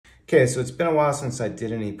Okay, so it's been a while since I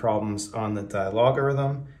did any problems on the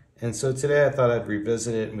Dilogarithm, and so today I thought I'd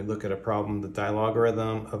revisit it and we look at a problem, the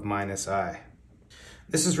Dilogarithm of minus I.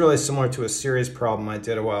 This is really similar to a series problem I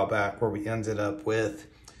did a while back where we ended up with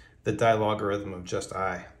the Dilogarithm of just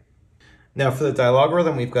I. Now for the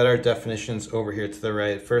Dilogarithm, we've got our definitions over here to the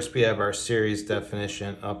right. First we have our series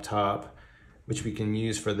definition up top, which we can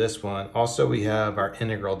use for this one. Also we have our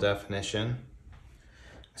integral definition.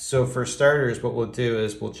 So for starters, what we'll do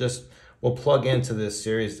is we'll plug into this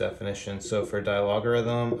series definition. So for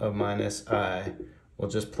Dilogarithm of minus I, we'll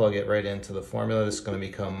just plug it right into the formula. This is going to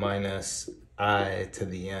become minus I to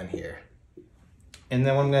the n here. And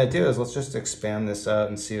then what I'm going to do is let's just expand this out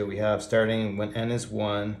and see what we have. Starting when n is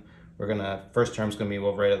 1, first term's going to be,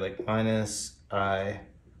 we'll write it like minus I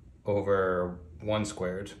over 1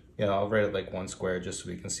 squared. Yeah, I'll write it like 1 squared just so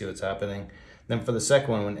we can see what's happening. Then for the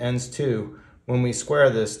second one, when n's 2, when we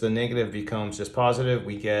square this, the negative becomes just positive.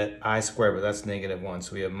 We get I squared, but that's negative 1.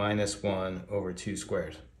 So we have minus 1 over 2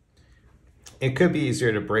 squared. It could be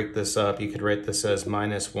easier to break this up. You could write this as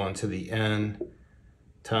minus 1 to the n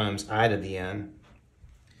times I to the n.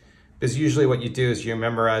 Because usually what you do is you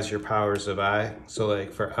memorize your powers of I. So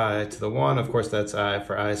like for I to the 1, of course that's I.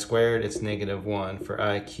 For I squared, it's negative 1. For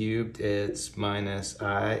I cubed, it's minus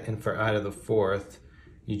I. And for I to the 4th,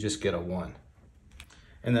 you just get a 1.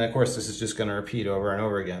 And then of course this is just going to repeat over and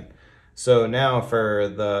over again. So now for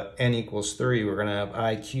the n equals 3, we're going to have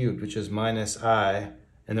I cubed, which is minus I,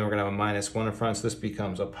 and then we're going to have a minus 1 in front, so this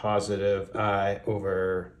becomes a positive I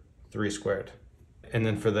over 3 squared. And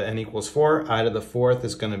then for the n equals 4, I to the 4th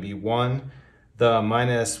is going to be 1. The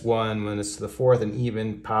minus 1, when it's to the 4th, an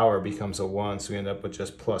even power becomes a 1, so we end up with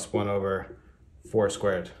just plus 1 over 4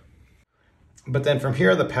 squared. But then from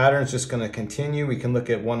here, the pattern is just going to continue. We can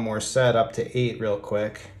look at one more set up to 8 real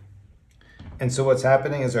quick. And so what's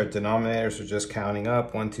happening is our denominators are just counting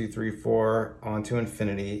up 1, 2, 3, 4 on to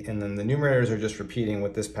infinity. And then the numerators are just repeating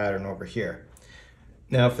with this pattern over here.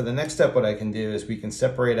 Now for the next step, what I can do is we can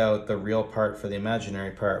separate out the real part for the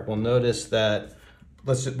imaginary part. We'll notice that,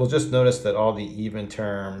 we'll just notice that all the even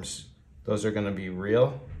terms, those are going to be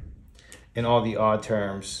real. And all the odd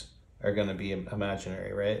terms are going to be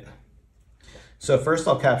imaginary, right? So first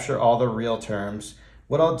I'll capture all the real terms.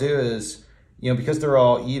 What I'll do is, because they're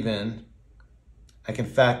all even, I can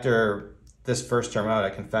factor this first term out. I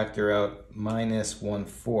can factor out minus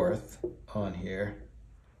 1/4 on here.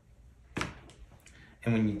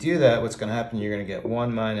 And when you do that, what's going to happen, you're going to get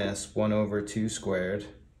 1 minus 1 over 2 squared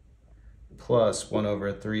plus 1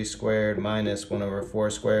 over 3 squared minus 1 over 4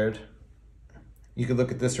 squared. You could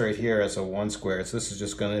look at this right here as a 1 squared. So this is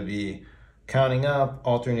just going to be counting up,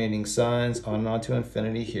 alternating signs on and on to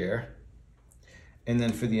infinity here. And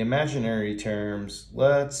then for the imaginary terms,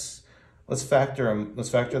 let's factor we'll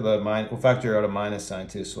factor out a minus sign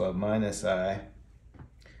too. So we'll have minus I.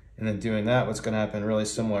 And then doing that, what's going to happen really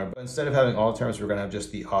similar. But instead of having all terms, we're going to have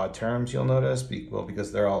just the odd terms, you'll notice. Well,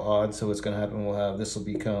 because they're all odd. So what's going to happen, this will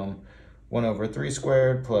become 1 over 3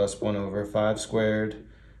 squared plus 1 over 5 squared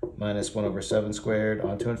minus 1 over 7 squared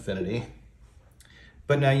on to infinity.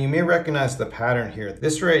 But now you may recognize the pattern here.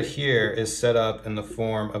 This right here is set up in the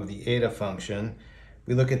form of the eta function.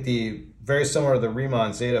 We look at the very similar to the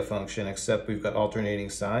Riemann zeta function, except we've got alternating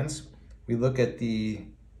signs. We look at the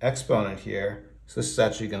exponent here. So this is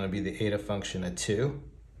actually going to be the eta function at 2.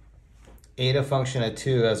 Eta function at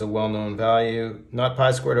 2 has a well-known value, not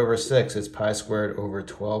pi squared over 6, it's pi squared over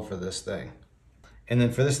 12 for this thing. And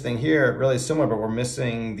then for this thing here, really similar, but we're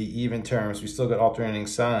missing the even terms. We still got alternating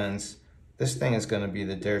signs. This thing is going to be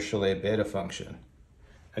the Dirichlet beta function.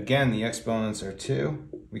 Again, the exponents are 2.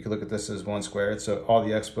 We could look at this as 1 squared, so all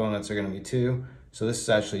the exponents are going to be 2. So this is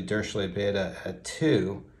actually Dirichlet beta at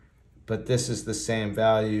 2, but this is the same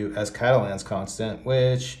value as Catalan's constant,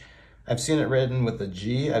 which I've seen it written with a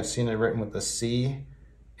G, I've seen it written with a C,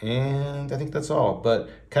 and I think that's all. But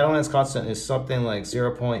Catalan's constant is something like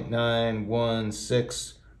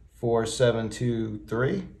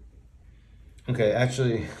 0.91647223. Okay,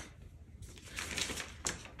 actually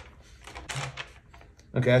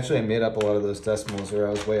I made up a lot of those decimals, or I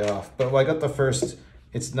was way off. But I got the first,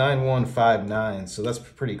 it's 9159, so that's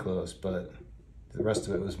pretty close, but the rest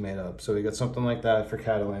of it was made up. So we got something like that for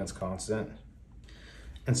Catalan's constant.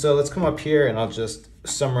 And so let's come up here and I'll just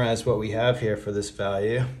summarize what we have here for this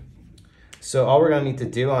value. So all we're going to need to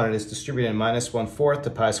do on it is distribute in minus 1/4 to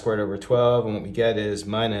pi squared over 12, and what we get is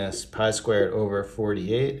minus pi squared over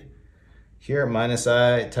 48. Here, minus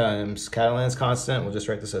I times Catalan's constant, we'll just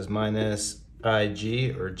write this as minus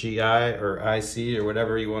IG or GI or IC or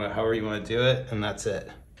whatever you want to, however you want to do it, and that's it.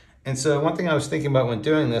 And so one thing I was thinking about when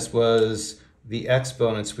doing this was the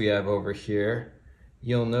exponents we have over here.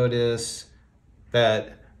 you'll notice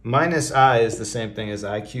that minus I is the same thing as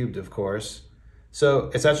I cubed, of course.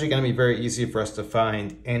 So it's actually going to be very easy for us to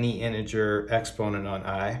find any integer exponent on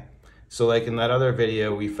I. So like in that other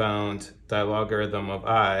video, we found Dilogarithm of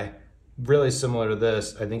I, really similar to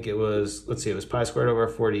this. I think it was, let's see, it was pi squared over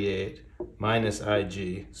 48 minus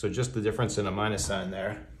IG. So just the difference in a minus sign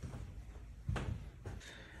there.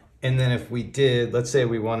 And then if we did, let's say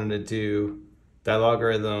we wanted to do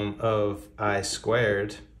Dilogarithm of I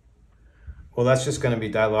squared, well, that's just going to be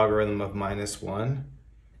Dilogarithm of minus 1.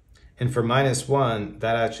 And for minus 1,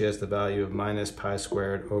 that actually has the value of minus pi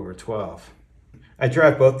squared over 12. I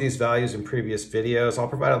derived both these values in previous videos. I'll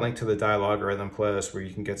provide a link to the Dilogarithm playlist where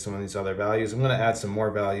you can get some of these other values. I'm going to add some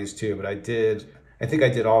more values too, but I think I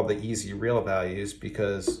did all the easy real values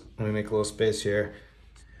because, let me make a little space here.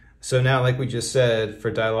 So now, like we just said,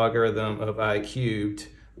 for Dilogarithm of I cubed,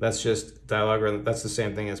 that's just Dilogarithm, that's the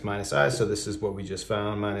same thing as minus I, so this is what we just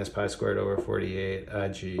found, minus pi squared over 48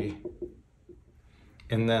 IG.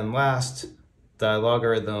 And then last,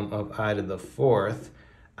 Dilogarithm of I to the fourth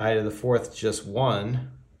just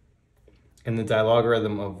 1, and the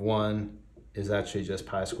Dilogarithm of 1 is actually just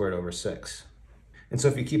pi squared over 6. And so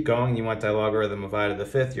if you keep going, you want Dilogarithm of I to the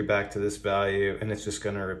fifth, you're back to this value, and it's just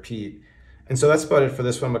going to repeat. And so that's about it for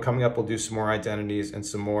this one, but coming up we'll do some more identities and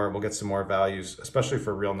we'll get some more values, especially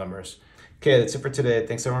for real numbers. Okay, that's it for today.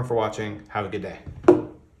 Thanks everyone for watching. Have a good day.